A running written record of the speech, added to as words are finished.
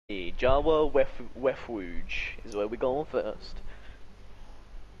Jawa Refuge is where we're going first.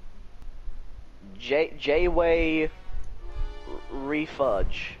 J-Way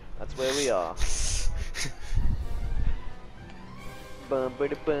Refudge. That's where we are.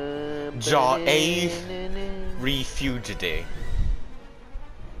 Jaw A Refugee.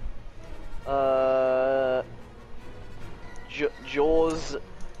 Jaws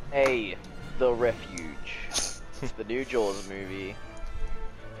A, The Refuge. It's the new Jaws movie.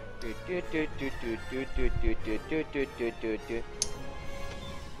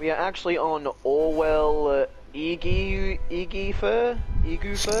 We are actually on Orwell Eagifer?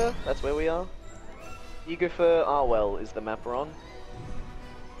 That's where we are. Eagifer Arwell is the map we're on.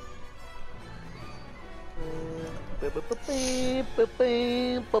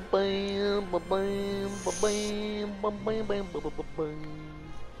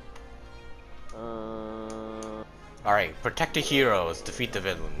 Alright, protect the heroes, defeat the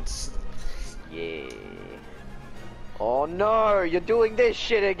villains. Yeah. Oh no, you're doing this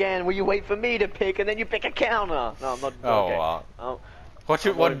shit again where you wait for me to pick and then you pick a counter. No, I'm not. Oh,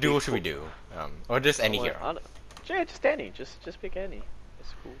 okay. what duel should we do? Or just any hero? Yeah, just any. Just pick any.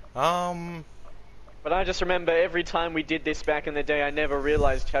 It's cool. But I just remember every time we did this back in the day, I never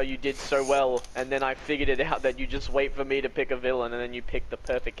realized how you did so well, and then I figured it out that you just wait for me to pick a villain and then you pick the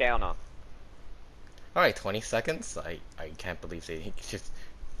perfect counter. Alright, 20 seconds? I can't believe they just...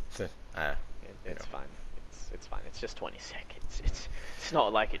 It's fine. It's fine. It's just 20 seconds. It's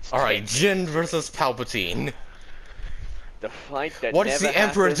not like it's... Alright, Jin versus Palpatine. The fight that What is the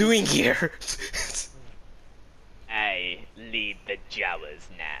Emperor doing here? I lead the Jawas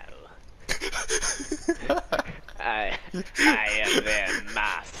now. I am their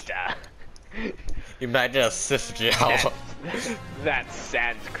master. Imagine a Sith Jawa. That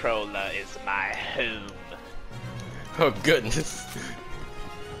sandcrawler is my home. Oh goodness.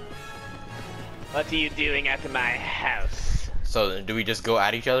 What are you doing at my house? So do we just go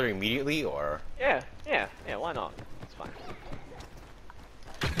at each other immediately, or? Yeah, why not? It's fine.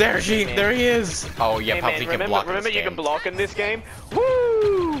 There he is! Oh yeah, hey, Palpatine man, can block in remember this you game. can block in this game?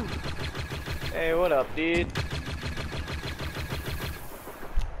 Woo! Hey, what up, dude?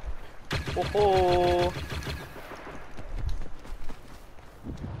 Oh.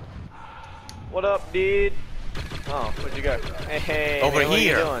 What up, dude? Oh, where'd you go? Hey, over man,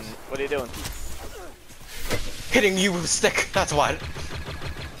 here. What are you doing? Hitting you with a stick, that's what.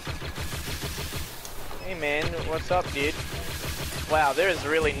 Hey man, what's up, dude? Wow, there is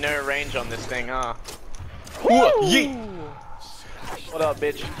really no range on this thing, huh? Yeet. What up,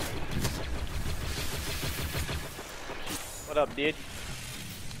 bitch? What up, dude?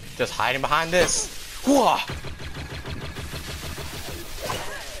 Just hiding behind this. Whoa.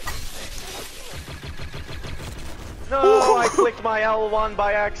 No, I clicked my L1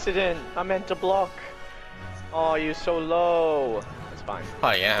 by accident. I meant to block. Oh, you're so low. That's fine.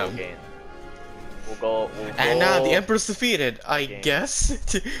 I am. We'll go. And now the Emperor's defeated, I guess.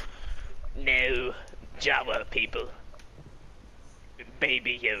 No, Jawa people.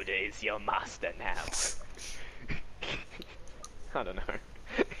 Baby Yoda is your master now. I don't know.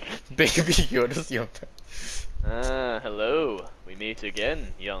 Baby Yoda's your... Hello. We meet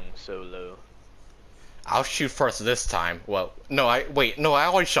again, young Solo. I'll shoot first this time. Well, no, I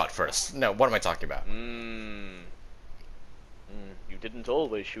always shot first. No, what am I talking about? You didn't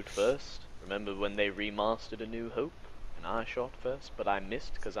always shoot first. Remember when they remastered A New Hope? And I shot first, but I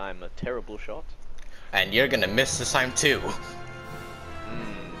missed because I'm a terrible shot. And you're gonna miss this time too.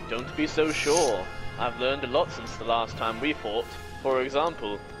 Don't be so sure. I've learned a lot since the last time we fought. For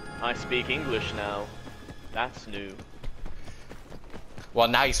example, I speak English now. That's new. Well,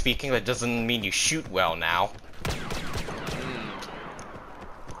 now you speak English doesn't mean you shoot well now.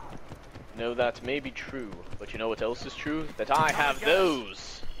 No, that may be true, but you know what else is true? That I have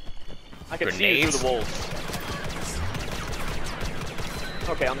those! I can see you through the walls.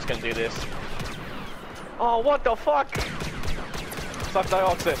 Okay, I'm just gonna do this. Oh, what the fuck? Suck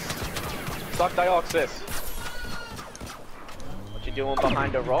Dioxis. Suck Dioxis. What you doing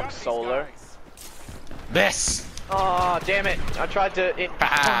behind a rock, Solar? This! Oh, damn it! I tried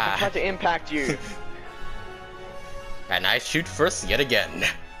to impact you. And I shoot first yet again.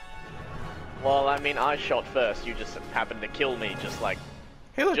 Well, I mean, I shot first. You just happened to kill me, just like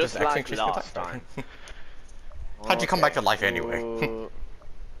last time. How'd you come back to life anyway?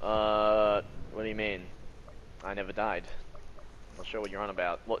 What do you mean? I never died. I'm not sure what you're on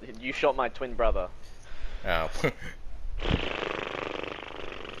about. What? You shot my twin brother. Oh.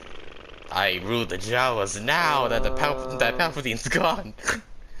 I rule the Jawas now that that Palpatine's gone.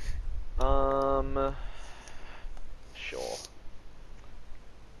 Sure.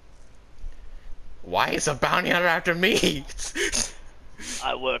 Why is a bounty hunter after me?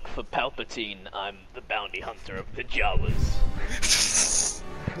 I work for Palpatine. I'm the bounty hunter of the Jawas.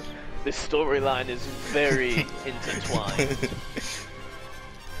 This storyline is very intertwined.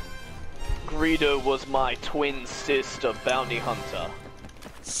 Greedo was my twin sister bounty hunter.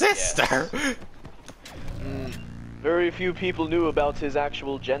 Sister? Yes. Very few people knew about his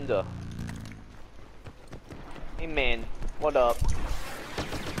actual gender. Hey man, what up?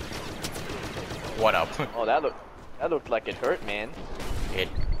 What up? Oh, that looked like it hurt, man. It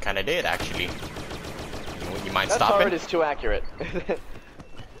kinda did, actually. You mind that stopping? turret is too accurate.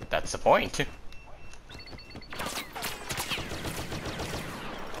 That's the point.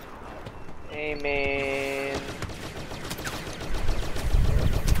 Hey man.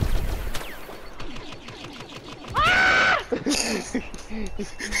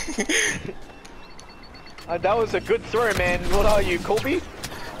 That was a good throw, man. What are you, Colby?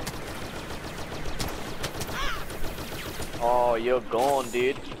 Oh, you're gone,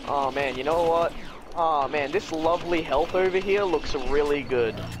 dude. Oh man, you know what? Oh man, this lovely health over here looks really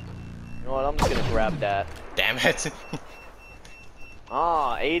good. You know what? I'm just gonna grab that. Damn it.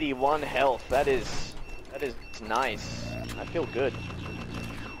 Ah, 81 health. That is nice. I feel good.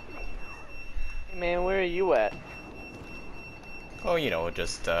 Hey man, where are you at? Oh, you know,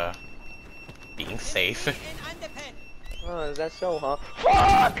 just being safe. Oh, is that so, huh?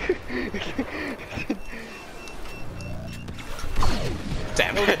 Fuck!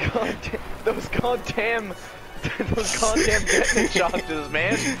 Damn it. Those goddamn detonate charges,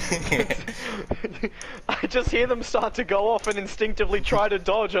 man. I just hear them start to go off and instinctively try to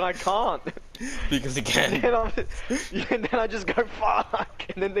dodge, and I can't. Because again. And then I just go fuck,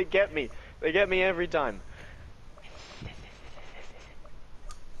 and then they get me. They get me every time.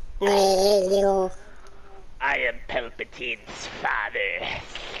 I am Palpatine's father,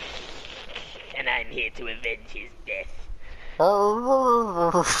 and I'm here to avenge his death.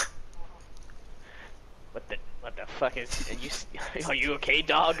 What the fuck is? Are you okay,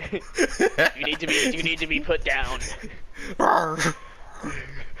 dog? You need to be put down. Oh,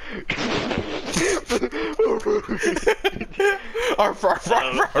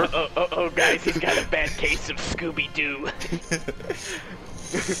 guys, he's got a bad case of Scooby-Doo.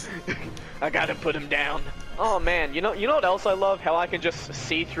 I gotta put him down. Oh man, you know what else I love? How I can just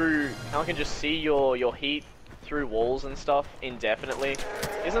see your heat through walls and stuff indefinitely.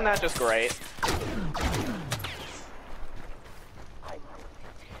 Isn't that just great?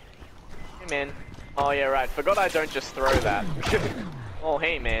 Hey man. Oh yeah, right. Forgot I don't just throw that. Oh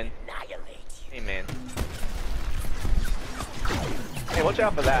hey man. Hey man. Hey, watch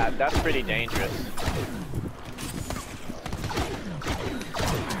out for that. That's pretty dangerous.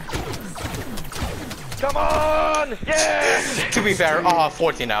 Come on! Yes! To be fair,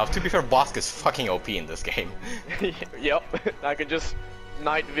 14 now. To be fair, Bosk is fucking OP in this game. Yep, I could just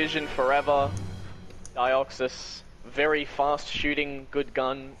night vision forever. Dioxys, very fast shooting, good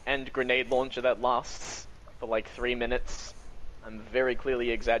gun, and grenade launcher that lasts for like 3 minutes. I'm very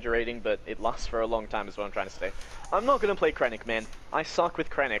clearly exaggerating, but it lasts for a long time is what I'm trying to say. I'm not gonna play Krennic, man. I suck with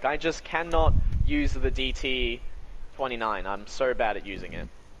Krennic. I just cannot use the DT-29. I'm so bad at using it.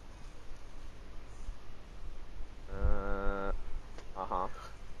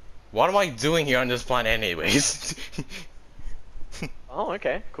 What am I doing here on this planet anyways? Oh,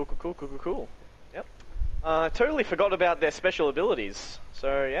 okay. Cool. Yep. Totally forgot about their special abilities.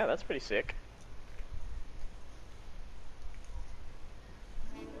 So, yeah, that's pretty sick.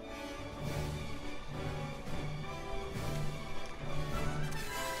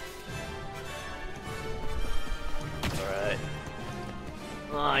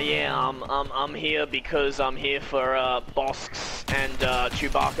 Alright. Yeah, I'm here because I'm here for Bosk's and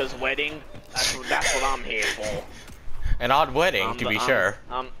Chewbacca's wedding. That's what I'm here for. An odd wedding, to be sure.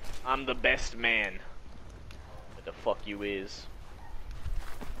 I'm the best man. What the fuck you is?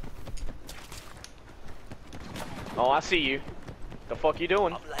 Oh, I see you. The fuck you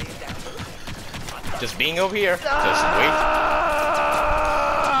doing? Just being over here. Just wait.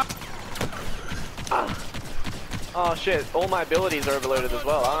 Oh shit, all my abilities are overloaded as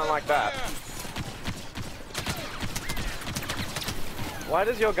well. I don't like that. Why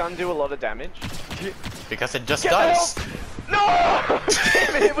does your gun do a lot of damage? Because it just does. No!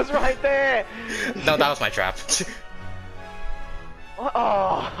 Damn it, it was right there! No, that was my trap.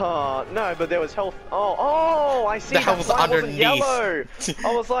 Oh, no, but there was health. Oh, I see. That was underneath. Yellow.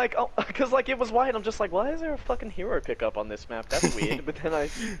 I was like, oh, because like it was white. I'm just like, why is there a fucking hero pickup on this map? That's weird. But then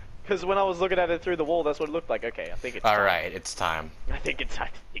because when I was looking at it through the wall, that's what it looked like. Okay, I think it's time. Alright, it's time. I think it's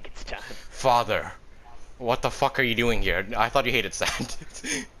time. Father, what the fuck are you doing here? I thought you hated sand.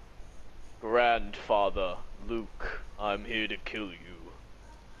 Grandfather, I'm here to kill you.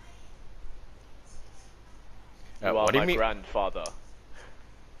 You are what do you my mean? grandfather.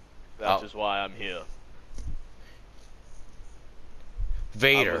 That is why I'm here.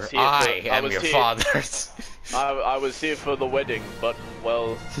 Vader, I am your father. I was here for the wedding, but,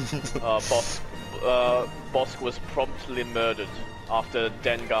 well, Bosk was promptly murdered after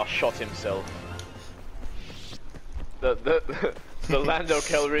Dengar shot himself. The Lando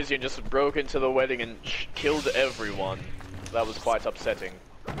Calrissian just broke into the wedding and killed everyone. That was quite upsetting.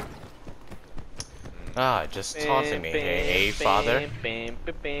 Just taunting me. Hey, father.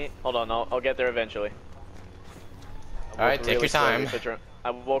 Hold on, I'll get there eventually. Alright, take your time.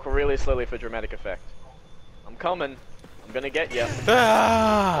 I walk really slowly for dramatic effect. I'm coming. I'm gonna get you.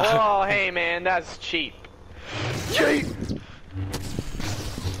 Oh, hey man, that's cheap. Cheap!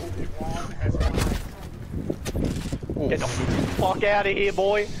 Get the fuck out of here,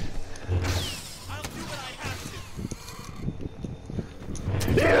 boy. I'll do what I have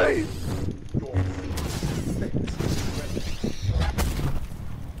to.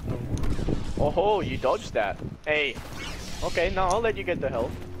 Oh, you dodged that. Hey. Okay, no, I'll let you get the health.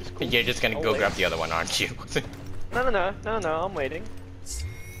 Cool. You're just gonna go grab the other one, aren't you? No, I'm waiting.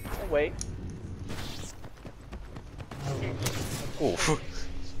 I'll wait. Oof.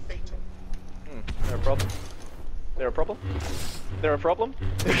 There a problem? There a problem? There a problem?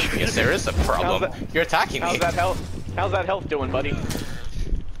 Yes, there is a problem. You're attacking me. How's that health doing, buddy?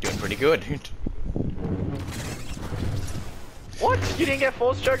 Doing pretty good. What? You didn't get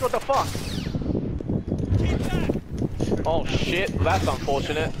force choked? What the fuck? Oh shit, that's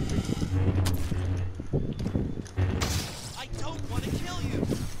unfortunate. I don't want to kill you.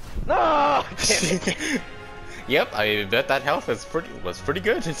 No! Damn it. Yep, I bet that health was pretty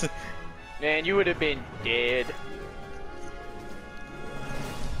good. Man, you would have been dead.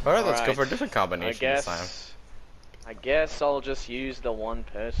 Alright, let's go for a different combination this time. I guess I'll just use the one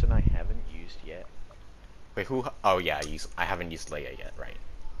person I haven't used yet. Wait, who? Oh yeah, I haven't used Leia yet, right?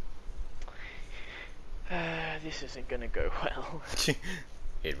 This isn't gonna go well.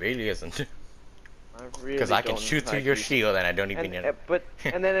 It really isn't. Because I can shoot through your shield and I don't even know. But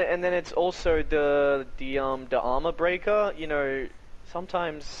and then it's also the armor breaker. You know,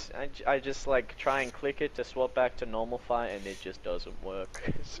 sometimes I just like try and click it to swap back to normal fight and it just doesn't work.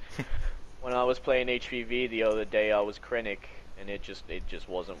 When I was playing HVV the other day, I was Krennic and it just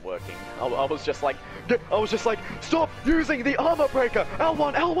wasn't working. I was just like, stop using the armor breaker!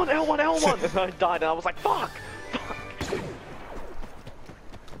 L1, L1, L1, L1! And I died and I was like, fuck! Fuck!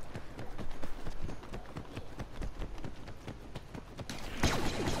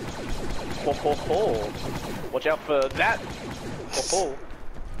 Ho ho ho! Watch out for that! Ho ho!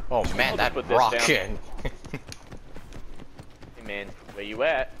 Oh man, that rockin'! Hey man, where you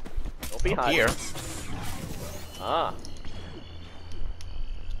at? Don't be hiding. Here. Ah.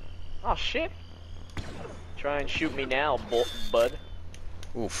 Oh shit! Try and shoot me now, bud.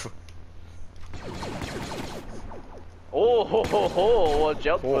 Oof. Oh ho ho ho! Watch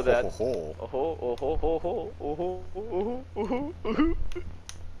out for that. Ho. Oh ho oh ho ho ho oh ho oh ho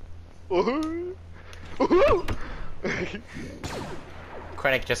oh ho oh ho.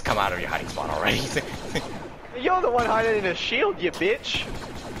 Krennic, just come out of your hiding spot already. You're the one hiding in a shield, you bitch.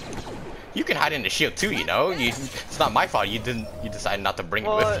 You can hide in the shield too, you know. It's not my fault. You decided not to bring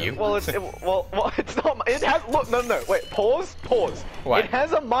it with you. Well, it's not. It has. Look, no. Wait. Pause. What? It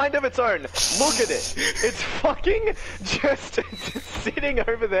has a mind of its own. Look at it. It's fucking just sitting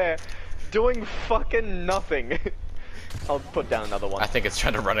over there, doing fucking nothing. I'll put down another one. I think it's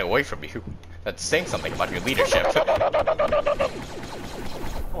trying to run away from you. That's saying something about your leadership.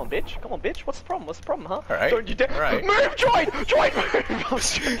 Come on, bitch. What's the problem, huh? Alright. Don't you dare. Alright. Move, droid, move!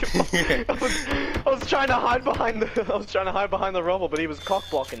 I was trying to hide behind the rubble, but he was cock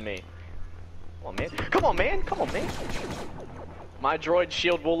blocking me. Come on, man. My droid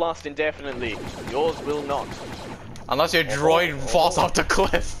shield will last indefinitely. Yours will not. Unless your droid falls off the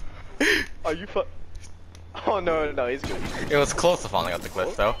cliff. Are you Oh no, he's good. It was close to falling off the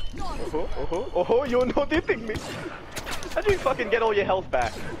cliff, though. Oh, you're not hitting me. How do you fucking get all your health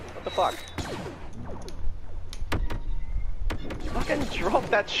back? What the fuck? Fucking drop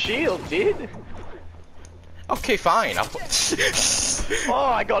that shield, dude. Okay, fine. I'll put...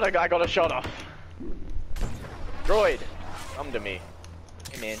 Oh, I got a shot off. Droid, come to me.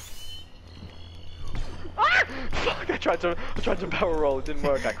 Hey, man. Ah! Fuck! I tried to barrel roll. It didn't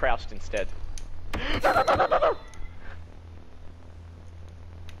work. I crouched instead. No.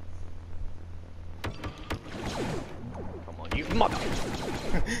 Come on, you mother.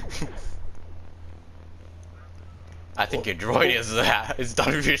 I think your droid is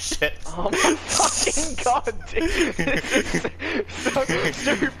done with your shit. Oh my fucking god, dude. This is so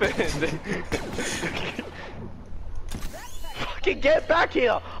stupid. Fucking get back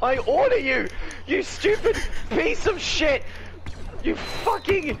here! I order you! You stupid piece of shit! You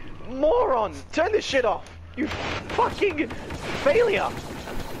fucking moron! Turn this shit off! You fucking failure!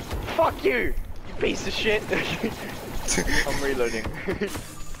 Fuck you! You piece of shit! I'm reloading.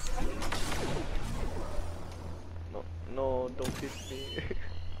 No, don't hit me.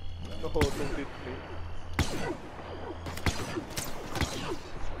 No, don't hit me.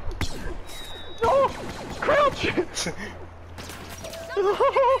 No! Crouch!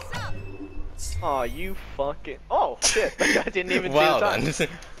 Oh, you fucking... Oh, shit. That guy didn't even see the time. Done.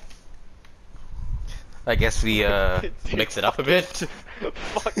 I guess we, mix it up a bit.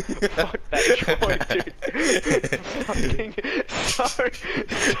 Fuck that droid, dude. Fucking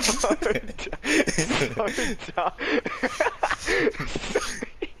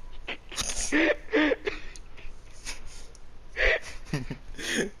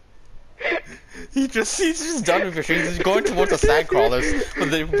He's just done with your shit. He's going towards the sand crawlers, but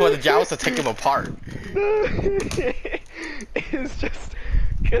the Jawas to take him apart. It's just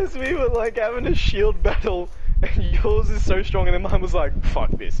because we were like having a shield battle, and yours is so strong, and then mine was like,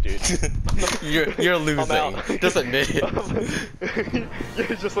 "Fuck this, dude." You're losing. Just admit it.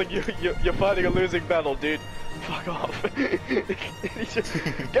 You're just like you're fighting a losing battle, dude. Fuck off.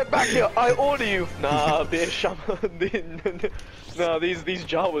 Get back here! I order you. Nah, bitch. Nah, these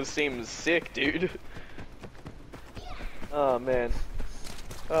Jawas seem sick, dude. Oh man.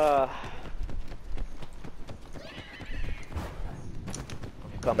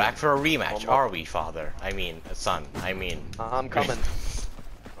 Back for a rematch, are we, father? I mean, son. I mean. I'm coming.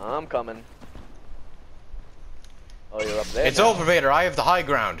 I'm coming. Oh, you're up there. It's now. over, Vader. I have the high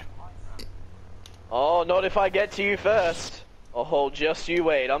ground. Oh, not if I get to you first. Oh, just you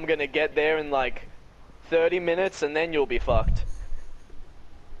wait. I'm gonna get there in like 30 minutes, and then you'll be fucked.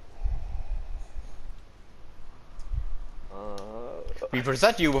 We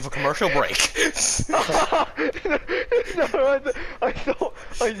present you with a commercial break. No, I thought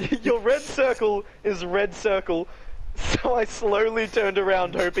your red circle is red circle, so I slowly turned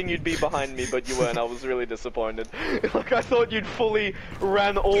around hoping you'd be behind me, but you weren't. I was really disappointed. Like I thought you'd fully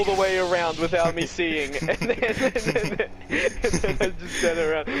ran all the way around without me seeing, and then I just turned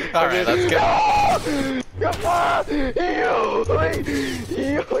around. Alright, let's go.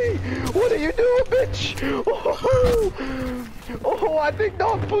 What are you doing, bitch? Oh, I think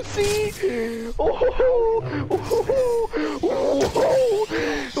not, pussy.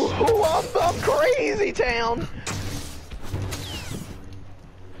 I'm crazy town.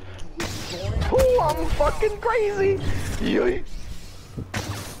 Oh, I'm fucking crazy.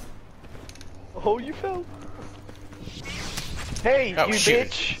 Oh, you fell. Hey, oh, you shoot.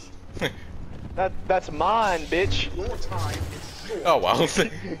 bitch. That's mine, bitch. Oh well.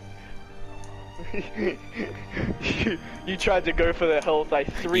 You tried to go for the health. I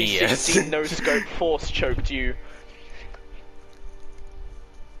 360 yes. no scope force choked you.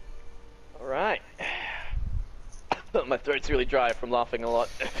 All right. My throat's really dry from laughing a lot.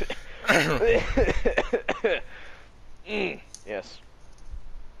 Yes.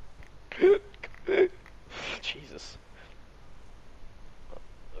 Jesus.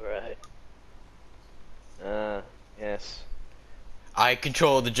 Alright. Yes. I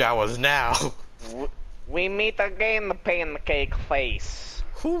control the Jawas now. We meet again, the pancake face.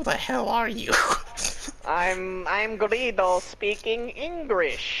 Who the hell are you? I'm Greedo speaking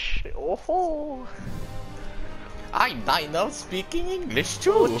English. Oh. I know speaking English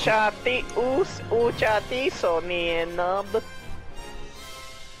too. Uchati sonenab.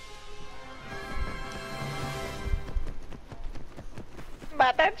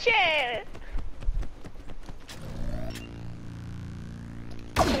 Batache.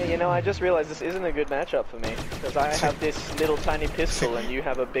 Hey, you know, I just realized this isn't a good matchup for me, because I have this little tiny pistol and you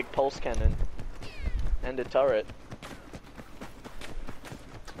have a big pulse cannon. And a turret.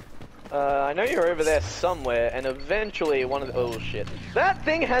 I know you're over there somewhere, and eventually one of the— oh shit. That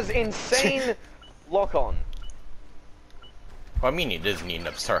thing has insane lock-on. Well, I mean, it does need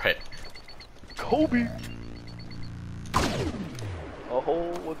an turret. Kobe! Oh,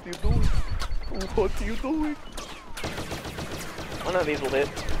 what are you doing? What are you doing? One of these will hit.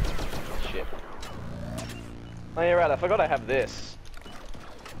 Shit. Oh, you're right, I forgot I have this.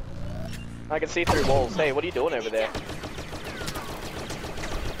 I can see through walls. Hey, what are you doing over there?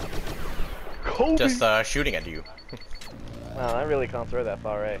 Kobe. Just shooting at you. Wow, I really can't throw that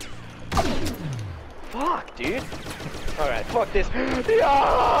far, eh? Fuck, dude. Alright, fuck this.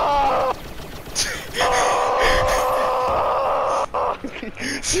 Yeah!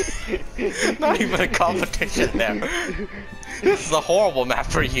 Not even a competition there. This is a horrible map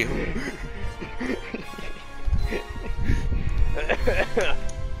for you.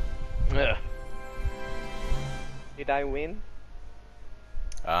 Did I win?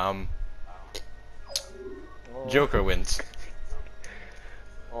 Joker wins.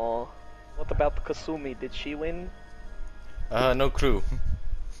 Oh, what about the Kasumi? Did she win? No clue.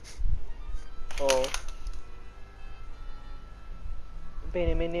 Oh.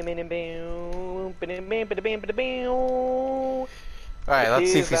 Alright,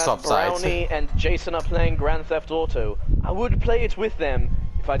 let's see if we swap sides. Brownie and Jason are playing Grand Theft Auto. I would play it with them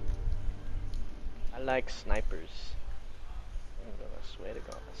if I like snipers. I swear to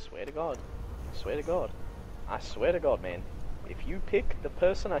God. I swear to God. I swear to God. I swear to God, man. If you pick the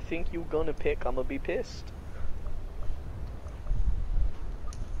person I think you're gonna pick, I'm gonna be pissed.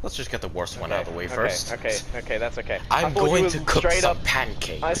 Let's just get the worst one out of the way first. Okay, that's okay. I'm going to cook some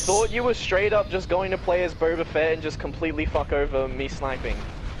pancakes. I thought you were straight up just going to play as Boba Fett and just completely fuck over me sniping.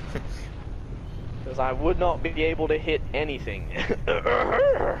 Because I would not be able to hit anything.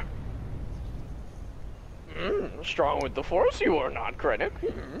 Strong with the Force you are not, Krennic.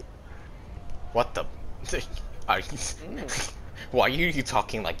 What the? Are you... Why are you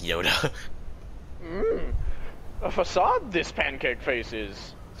talking like Yoda? A facade this pancake face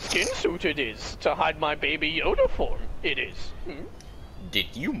is. Skin suit it is. To hide my baby Yoda form, it is. Did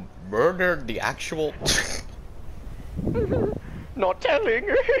you murder the actual... Not telling.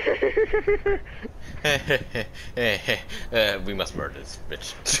 We must murder this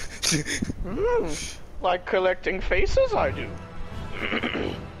bitch. Like collecting faces, I do.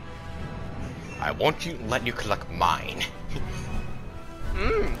 I won't let you collect mine.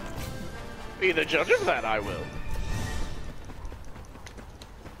 Be the judge of that, I will.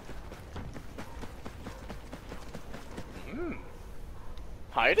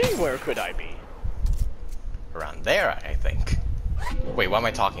 Hiding? Where could I be? Around there, I think. Wait, why am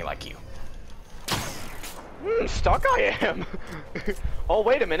I talking like you? Stuck I am. Oh,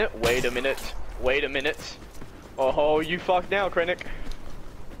 wait a minute. Wait a minute. Wait a minute. Oh, you fucked now, Krennic.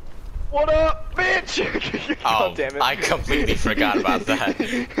 What up, bitch? God damn it. I completely forgot about that.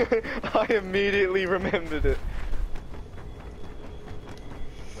 I immediately remembered it.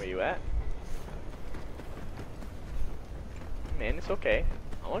 Where you at? Man, it's okay.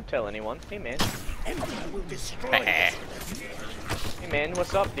 I won't tell anyone. Hey, man. Everyone will destroy this. Hey, man,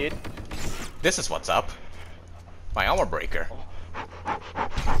 what's up, dude? This is what's up. My armor breaker.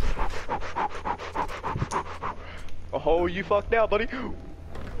 Oh, you fucked now, buddy.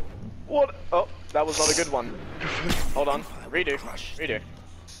 What? Oh, that was not a good one. Hold on. Redo. Redo.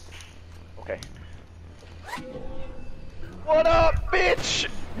 Okay. What up, bitch?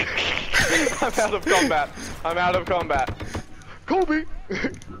 I'm out of combat. I'm out of combat. Kobe!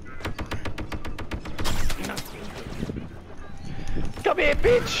 Come here,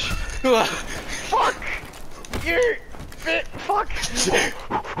 bitch! Fuck! You! Fuck!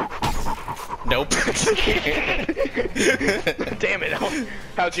 Nope. Damn it!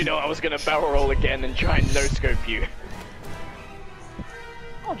 How'd you know I was gonna barrel roll again and try and no-scope you?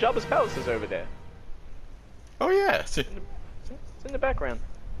 Oh, Jabba's palace is over there. Oh yeah. It's in the background.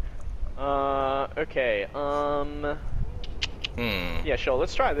 Okay, yeah, sure,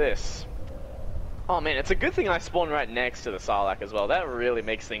 let's try this. Oh man, it's a good thing I spawned right next to the Sarlacc as well. That really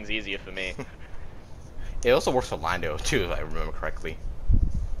makes things easier for me. It also works for Lando too, if I remember correctly.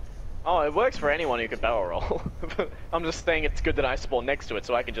 Oh, it works for anyone who can barrel roll. I'm just saying it's good that I spawned next to it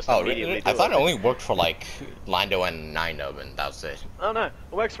so I can just immediately do it. I thought it only worked for like Lando and Ninob and that was it. Oh no, it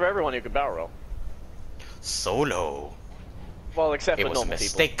works for everyone who can barrel roll. Solo. Well, except for normal people. It was a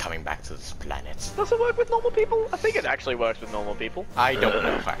mistake coming back to this planet. Does it work with normal people? I think it actually works with normal people. I don't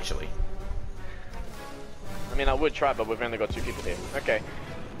know, actually. I mean, I would try, but we've only got 2 people here. Okay.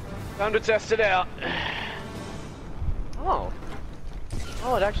 Time to test it out. Oh.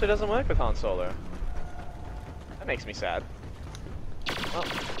 Oh, it actually doesn't work with Han Solo. That makes me sad. Oh.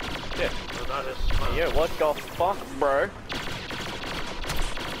 Shit. Yo, what the fuck, bro?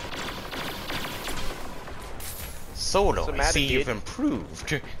 Solo, I see you've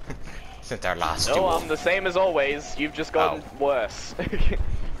improved since our last duel. No, I'm the same as always. You've just gotten worse.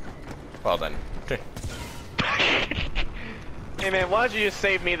 Well then. Hey man, why don't you just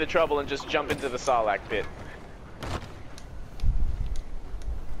save me the trouble and just jump into the Sarlacc pit?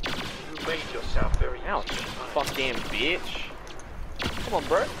 You made yourself very Ouch. Fucking bitch. Come on,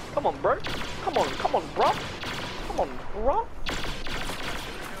 bro. Come on, bro. Come on, bro. Come on, bro.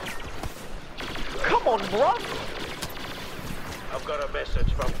 Come on, bro. I've got a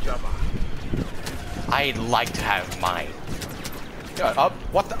message from Jabba. I'd like to have mine. God, up.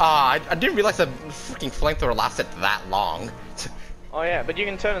 What the? I didn't realize the freaking flamethrower lasted that long. Oh yeah, but you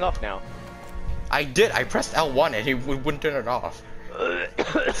can turn it off now. I did. I pressed L1 and he wouldn't turn it off.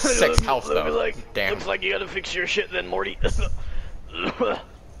 6 health though. Damn. Looks like you gotta fix your shit then, Morty.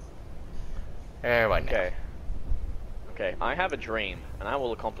 Everyone. Okay. Okay, I have a dream, and I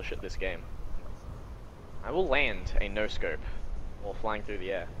will accomplish it this game. I will land a no-scope while flying through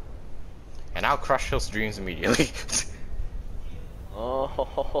the air. And I'll crush Hill's dreams immediately. Oh, ho,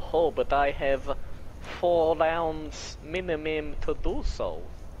 ho, ho, ho, but I have 4 rounds minimum to do so.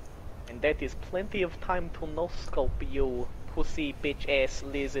 And that is plenty of time to no-scope you pussy bitch ass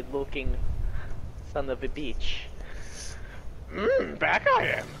lizard looking son of a bitch. Back I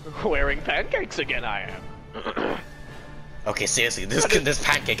am. Wearing pancakes again I am. Okay, seriously, this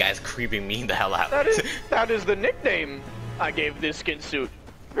pancake guy is creeping me the hell out. That is the nickname I gave this skin suit.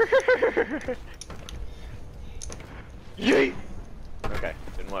 Yay! Okay,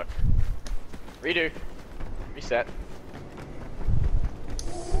 didn't work. Redo. Reset.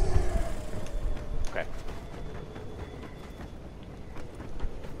 Okay.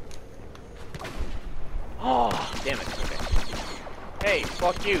 Oh, damn it. Okay. Hey,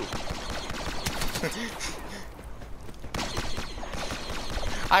 fuck you.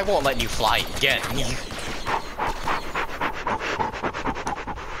 I won't let you fly again.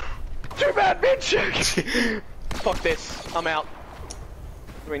 Too bad, bitch! Fuck this. I'm out.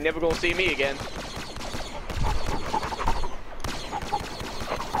 You ain't never gonna see me again.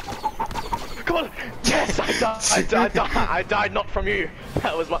 Come on! Yes, I died not from you.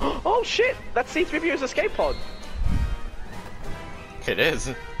 That was my. Oh shit! That's C-3PO's escape pod. It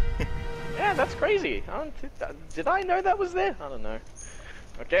is. Yeah, that's crazy. Did I know that was there? I don't know.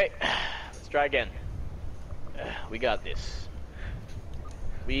 Okay, let's try again. We got this.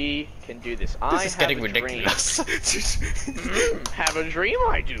 We can do this. This is getting ridiculous. Have a dream,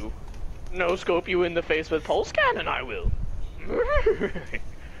 I do. No scope you in the face with pulse cannon, I will.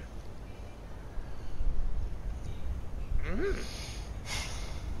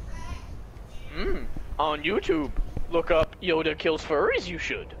 On YouTube, look up Yoda kills furries, you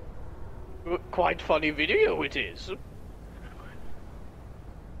should. Quite funny video it is.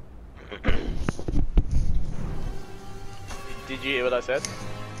 Did you hear what I said?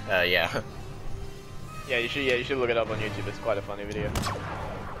 Yeah. Yeah, you should look it up on YouTube. It's quite a funny video.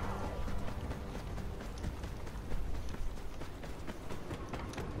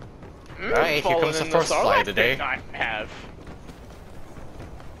 Alright, here comes the first fly of the day. I have.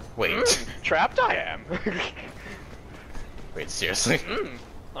 Wait. Trapped I am. Wait, seriously?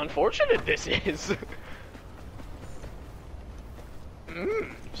 Unfortunate this is.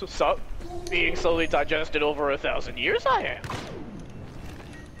 So being slowly digested over 1,000 years I am.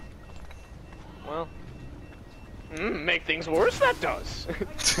 Well, make things worse that does.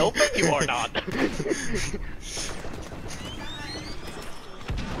 Helping you or not.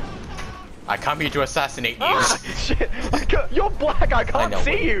 I come here to assassinate you. Ah, shit. You're black, I can't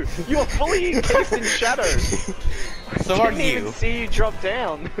see you. You are fully encased in shadow. So are you. I didn't even see you drop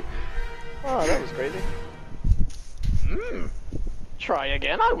down. Oh, that was crazy. Try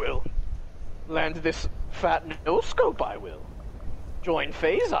again, I will. Land this fat no-scope, I will. Join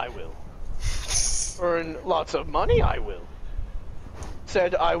phase, I will. Earn lots of money, I will.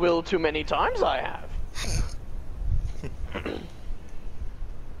 Said I will too many times, I have.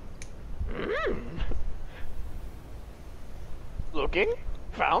 Looking?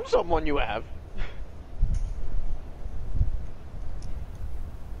 Found someone you have.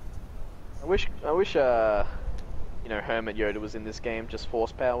 I wish, you know, Hermit Yoda was in this game, just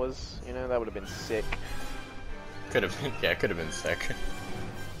force powers, you know, that would have been sick. Could have been, yeah, could have been sick.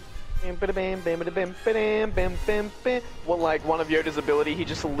 Well, like, one of Yoda's ability, he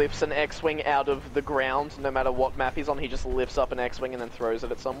just lifts an X-Wing out of the ground, no matter what map he's on, he just lifts up an X-Wing and then throws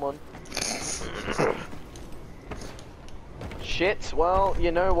it at someone. Shit, well,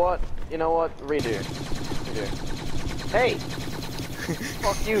 you know what? Redo. Hey!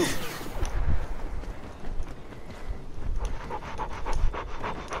 Fuck you!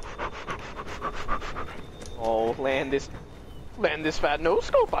 Oh, land this fat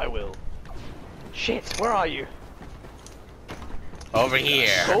no-scope, I will. Shit, where are you? Over here.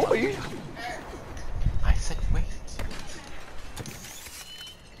 Scope? I said wait.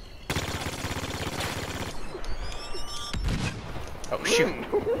 Oh shoot.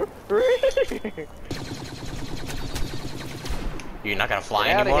 You're not gonna fly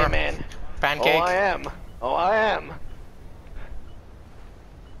Get anymore? Out of here, man. Pancake? Oh, I am.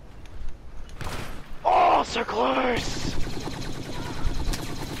 Oh, so close!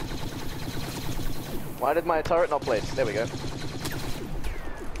 Why did my turret not place? There we go.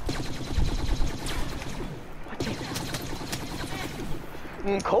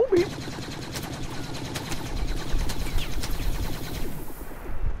 Kobe.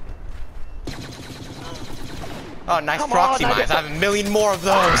 Oh, nice proxy mines. I have a million more of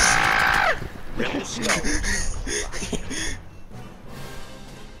those.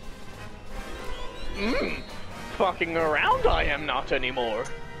 Fucking around I am not anymore.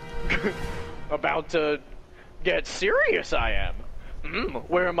 About to get serious I am.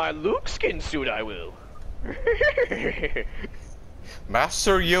 Wear my Luke skin suit I will.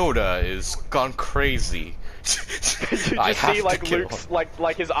 Master Yoda is gone crazy. You just see like Luke's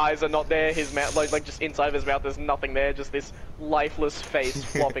like his eyes are not there, his mouth like just inside of his mouth there's nothing there, just this lifeless face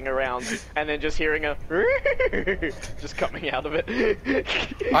flopping around, and then just hearing a just coming out of it.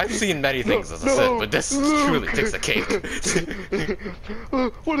 I've seen many things as a Sith, but this truly takes the cake.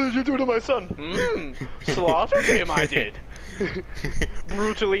 What did you do to my son? Slaughtered him, I did.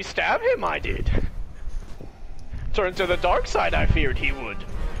 Brutally stabbed him, I did. Turned to the dark side, I feared he would.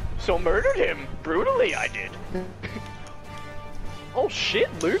 So murdered him. Brutally, I did. Oh shit,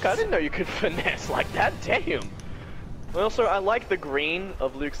 Luke, I didn't know you could finesse like that, damn. Well, also, I like the green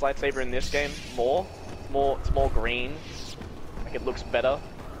of Luke's lightsaber in this game more. It's more green. Like, it looks better.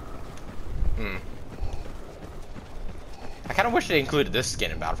 I kind of wish they included this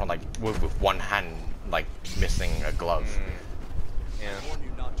skin in Battlefront, like, with one hand, like, missing a glove. Yeah.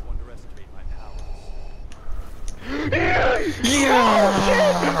 Yeah! Oh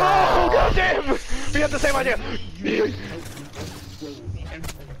shit! Oh goddamn! We had the same idea!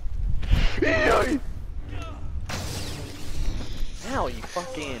 Ow, you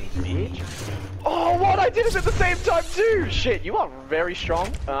fucking bitch. Oh, what? I did it at the same time too! Shit, you are very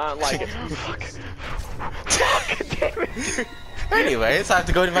strong. I don't like it. Fuck. Fuck, damn it, dude. Anyways, I have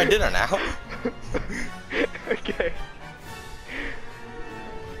to go to my dinner now. Okay.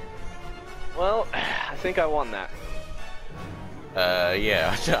 Well, I think I won that.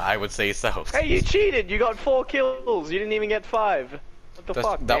 Yeah, I would say so. Hey, you cheated! You got 4 kills! You didn't even get 5! What the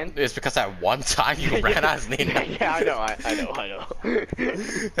fuck, man? It's because at one time you ran out of name. Yeah, I know.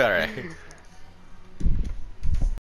 Alright.